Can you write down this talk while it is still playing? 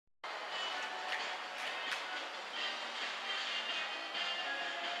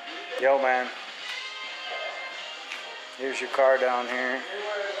Yo, man. Here's your car down here.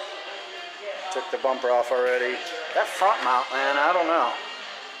 Took the bumper off already. That front mount, man, I don't know.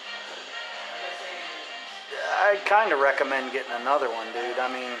 I kind of recommend getting another one, dude. I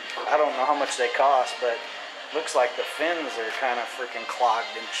mean, I don't know how much they cost, but looks like the fins are kind of freaking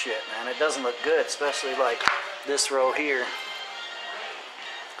clogged and shit, man. It doesn't look good, especially like this row here.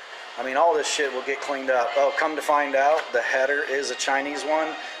 I mean, all this shit will get cleaned up. Oh, come to find out, the header is a Chinese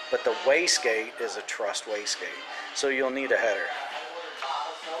one, but the wastegate is a truss wastegate. So you'll need a header.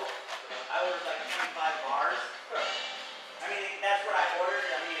 I ordered like 25 bars. I mean, that's what I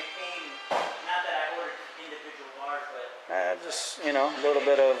ordered. I mean, it came, not that I ordered individual bars, but... just, you know, a little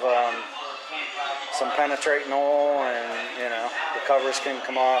bit of some penetrating oil, and, you know, the covers can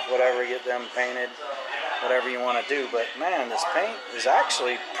come off, whatever, get them painted, whatever you want to do. But, man, this paint is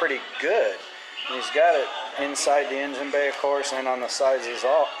actually pretty good. And he's got it inside the engine bay, of course, and on the sides as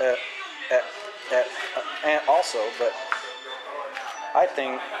all, and also, but I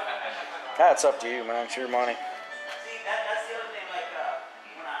think that's up to you, man. It's your money. See, that's the other thing, like,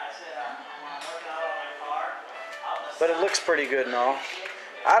 when I said when I'm working out on my car, But it looks pretty good and all.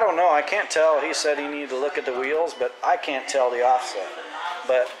 I don't know. I can't tell. He said he needed to look at the wheels, but I can't tell the offset.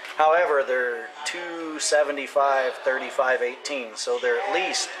 But, however, they're 275, 35, 18, so they're at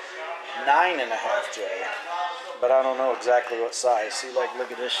least 9.5 J. But I don't know exactly what size. See, like,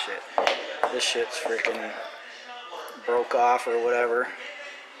 look at this shit. This shit's freaking broke off or whatever.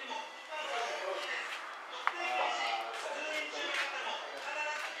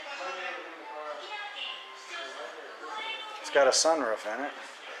 It's got a sunroof in it.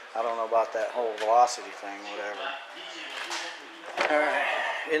 I don't know about that whole velocity thing, whatever. Alright,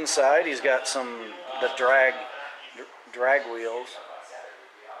 inside he's got the drag wheels,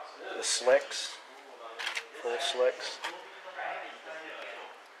 the slicks, full slicks.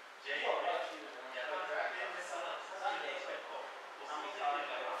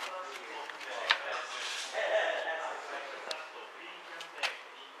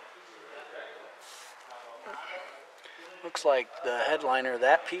 Looks like the headliner,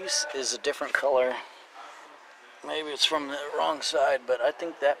 that piece is a different color. Maybe it's from the wrong side, but I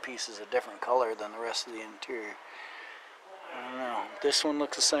think that piece is a different color than the rest of the interior. I don't know. This one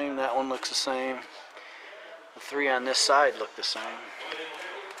looks the same, that one looks the same. The three on this side look the same.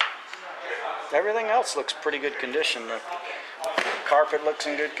 Everything else looks pretty good condition. The carpet looks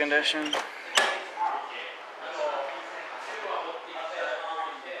in good condition.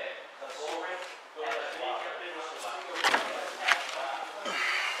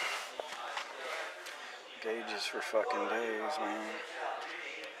 Gauges for fucking days, man.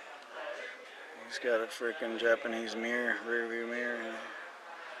 He's got a freaking Japanese mirror, rear view mirror.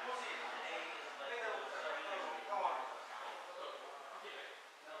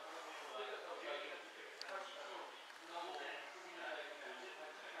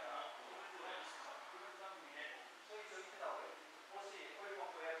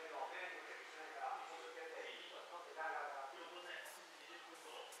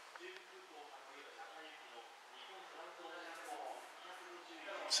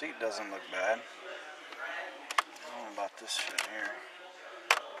 Seat doesn't look bad. I don't know about this shit here.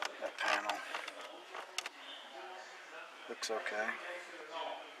 That panel looks okay.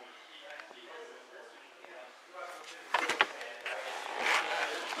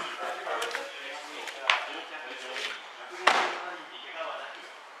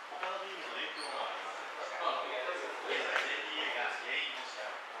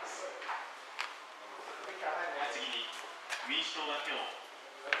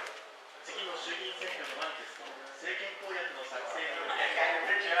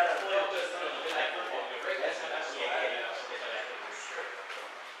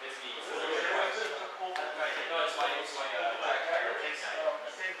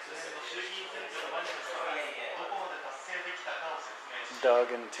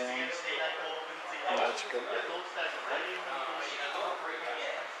 Doug and Tim. That's good.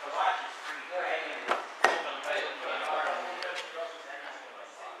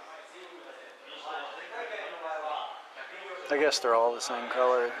 I guess they're all the same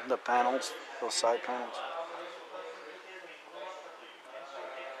color, the panels, those side panels.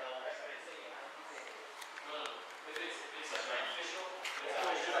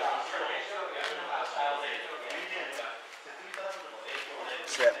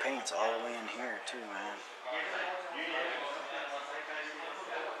 See, that paint's all the way in here too, man.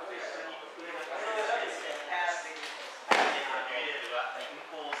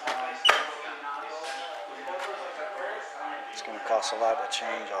 It's gonna cost a lot to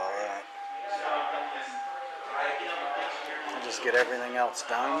change all that. I'll just get everything else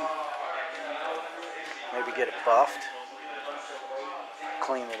done. Maybe get it buffed.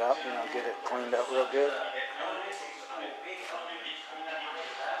 Clean it up, you know, get it cleaned up real good.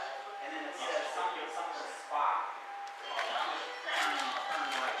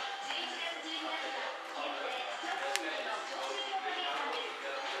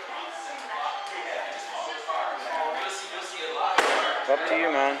 It's up to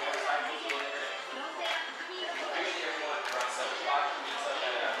you, man.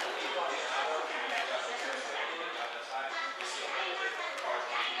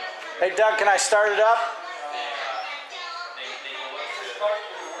 Hey Doug, can I start it up?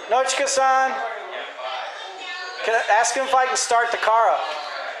 Nochka-san. Can I ask him if I can start the car up?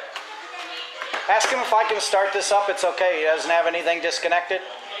 Ask him if I can start this up. It's okay. He doesn't have anything disconnected.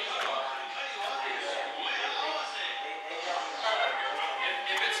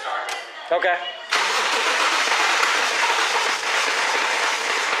 Okay.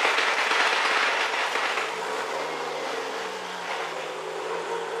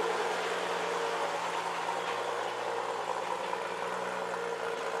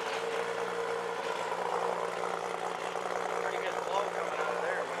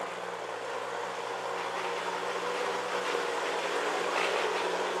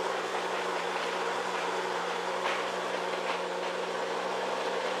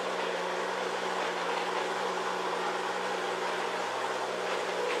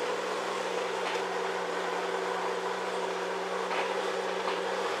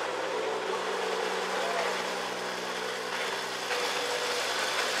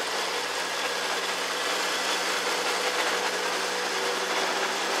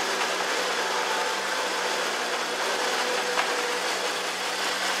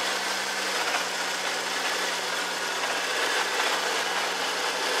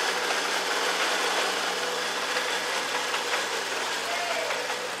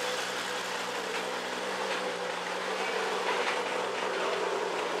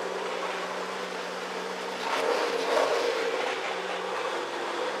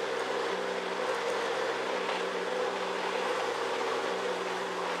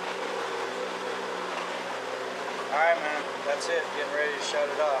 Alright man, that's it. Getting ready to shut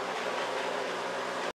it off.